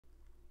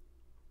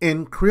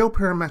In Creo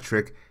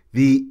Parametric,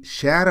 the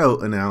shadow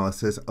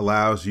analysis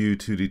allows you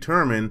to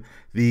determine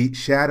the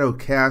shadow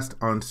cast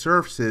on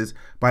surfaces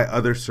by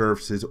other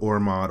surfaces or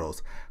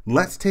models.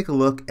 Let's take a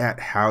look at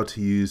how to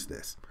use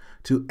this.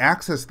 To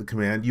access the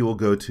command, you will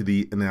go to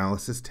the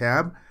Analysis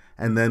tab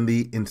and then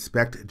the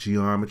Inspect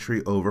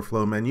Geometry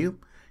Overflow menu.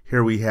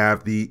 Here we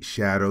have the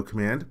Shadow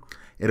command.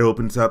 It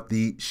opens up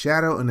the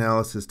Shadow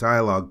Analysis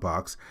dialog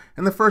box,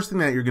 and the first thing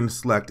that you're going to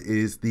select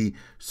is the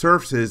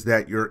surfaces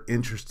that you're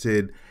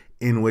interested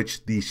in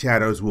which the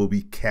shadows will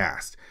be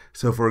cast.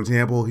 So for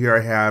example, here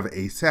I have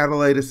a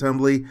satellite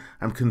assembly.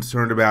 I'm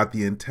concerned about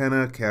the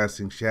antenna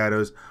casting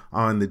shadows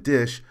on the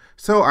dish,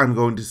 so I'm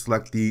going to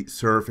select the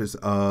surface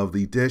of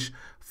the dish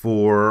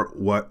for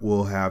what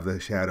will have the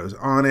shadows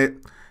on it.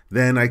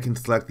 Then I can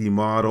select the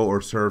model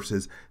or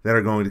surfaces that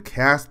are going to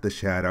cast the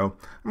shadow.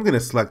 I'm going to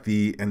select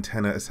the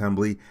antenna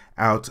assembly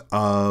out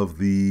of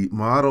the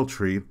model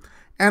tree.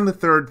 And the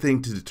third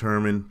thing to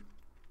determine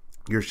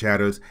your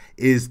shadows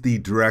is the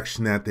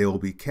direction that they will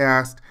be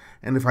cast.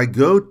 And if I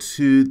go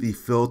to the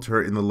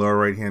filter in the lower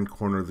right hand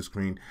corner of the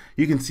screen,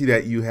 you can see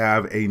that you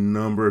have a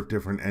number of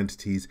different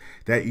entities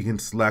that you can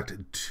select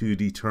to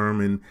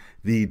determine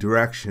the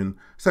direction,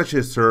 such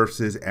as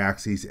surfaces,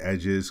 axes,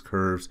 edges,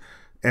 curves,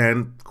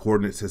 and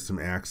coordinate system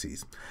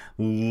axes.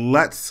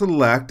 Let's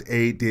select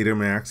a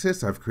datum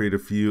axis. I've created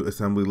a few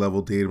assembly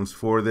level datums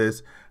for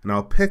this, and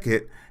I'll pick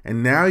it.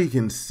 And now you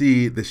can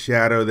see the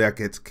shadow that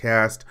gets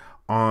cast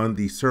on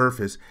the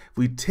surface. If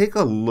we take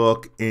a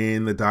look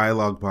in the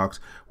dialog box,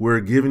 we're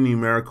given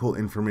numerical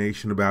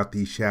information about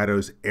the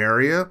shadow's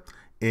area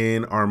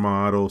in our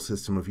model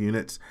system of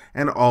units,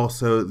 and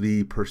also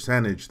the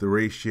percentage, the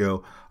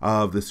ratio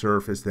of the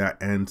surface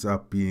that ends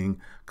up being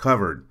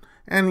covered.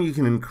 And you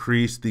can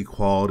increase the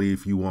quality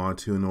if you want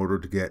to in order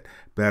to get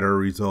better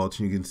results.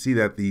 And you can see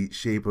that the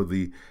shape of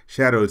the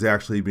shadow is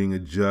actually being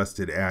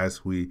adjusted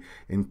as we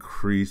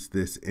increase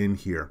this in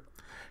here.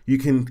 You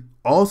can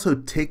also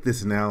take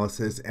this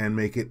analysis and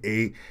make it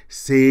a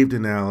saved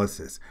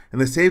analysis.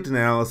 And the saved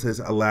analysis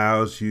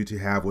allows you to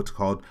have what's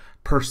called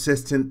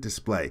persistent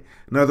display.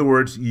 In other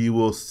words, you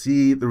will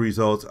see the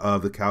results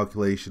of the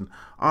calculation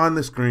on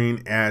the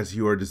screen as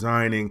you are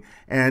designing,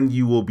 and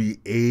you will be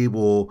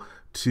able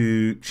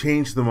to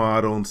change the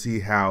model and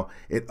see how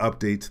it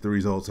updates the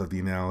results of the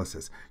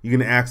analysis. You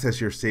can access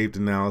your saved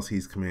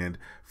analyses command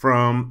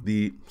from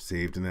the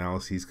saved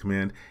analyses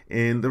command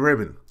in the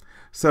ribbon.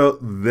 So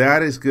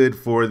that is good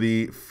for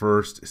the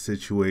first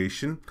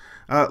situation.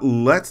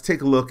 Let's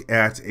take a look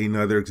at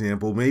another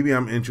example. Maybe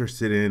I'm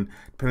interested in,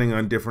 depending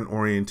on different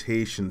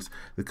orientations,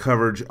 the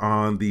coverage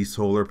on the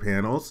solar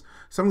panels.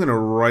 So I'm going to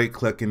right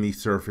click in the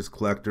surface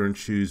collector and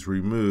choose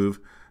remove.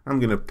 I'm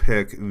going to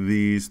pick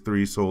these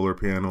three solar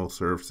panel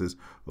surfaces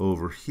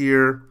over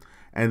here.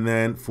 And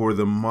then for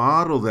the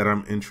model that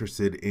I'm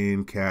interested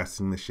in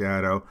casting the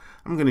shadow,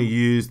 I'm going to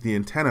use the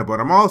antenna,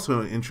 but I'm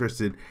also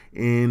interested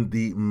in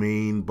the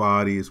main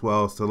body as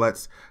well. So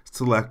let's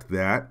select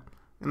that.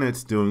 And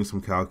it's doing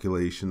some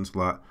calculations, a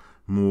lot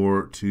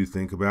more to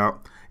think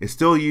about. It's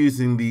still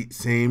using the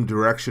same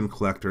direction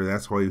collector.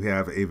 That's why you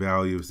have a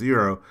value of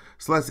 0.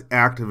 So let's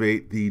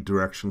activate the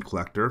direction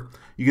collector.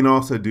 You can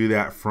also do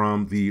that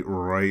from the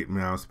right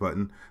mouse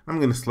button. I'm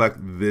going to select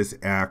this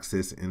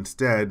axis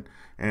instead,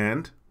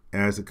 and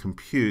as it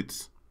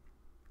computes,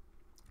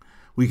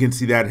 we can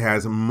see that it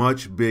has a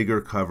much bigger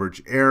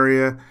coverage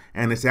area,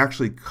 and it's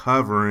actually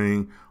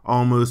covering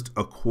almost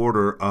a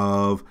quarter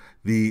of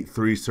the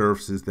three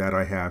surfaces that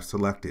I have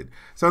selected.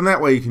 So in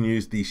that way, you can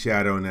use the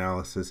shadow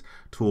analysis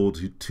tool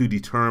to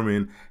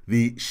determine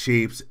the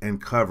shapes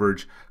and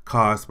coverage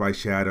caused by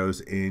shadows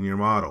in your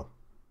model.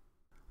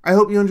 I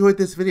hope you enjoyed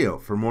this video.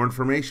 For more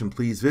information,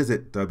 please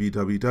visit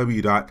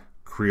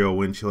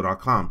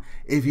www.creowindshield.com.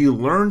 If you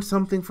learned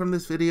something from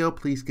this video,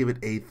 please give it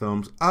a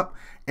thumbs up.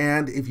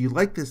 And if you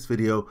like this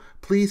video,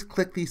 please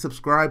click the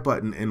subscribe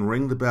button and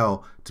ring the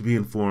bell to be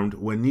informed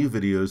when new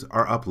videos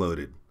are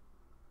uploaded.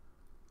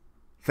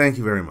 Thank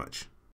you very much.